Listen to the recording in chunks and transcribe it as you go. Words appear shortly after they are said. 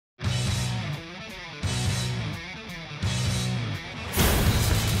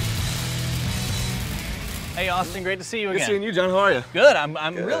Hey, Austin, great to see you again. Good seeing you, John. How are you? Good.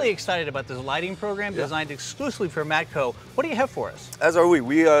 I'm really excited about this lighting program designed exclusively for Matco. What do you have for us? As are we.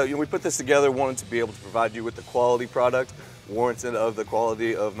 We put this together, wanted to be able to provide you with the quality product, warranted of the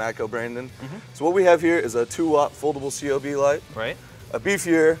quality of Matco branding. So what we have here is a 2-watt foldable COB light. Right. A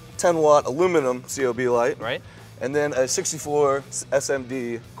beefier 10-watt aluminum COB light. Right. And then a 64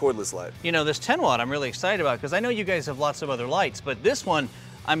 SMD cordless light. You know, this 10-watt I'm really excited about because I know you guys have lots of other lights, but this one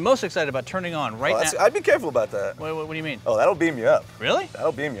I'm most excited about turning on right now. I'd be careful about that. What do you mean? Oh, that'll beam you up. Really?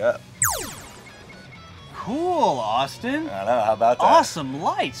 That'll beam you up. Cool, Austin. I know, how about that? Awesome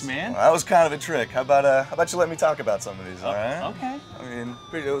lights, man. Well, that was kind of a trick. How about you let me talk about some of these, all right? Okay. I mean,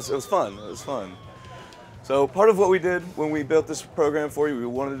 it was fun. It was fun. So part of what we did when we built this program for you, we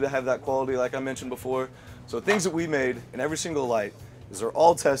wanted to have that quality like I mentioned before. So things that we made in every single light is they're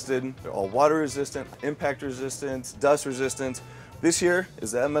all tested, they're all water resistant, impact resistant, dust resistant. This here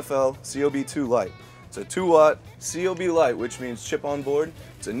is the MFL COB2 light. It's a 2-watt COB light, which means chip on board.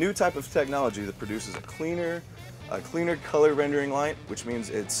 It's a new type of technology that produces a cleaner color rendering light, which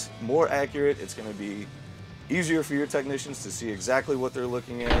means it's more accurate. It's going to be easier for your technicians to see exactly what they're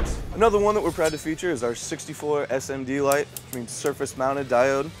looking at. Another one that we're proud to feature is our 64 SMD light, which means surface mounted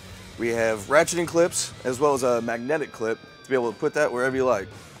diode. We have ratcheting clips as well as a magnetic clip to be able to put that wherever you like.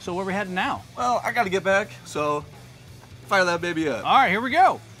 So where are we heading now? Well, I got to get back, so fire that baby up. All right, here we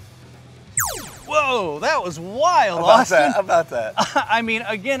go. Whoa, that was wild, Austin. How about that? I mean,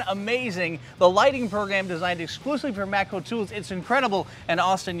 again, amazing. The lighting program designed exclusively for Matco tools. It's incredible. And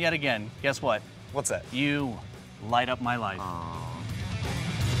Austin, yet again, guess what? What's that? You light up my life. Aww.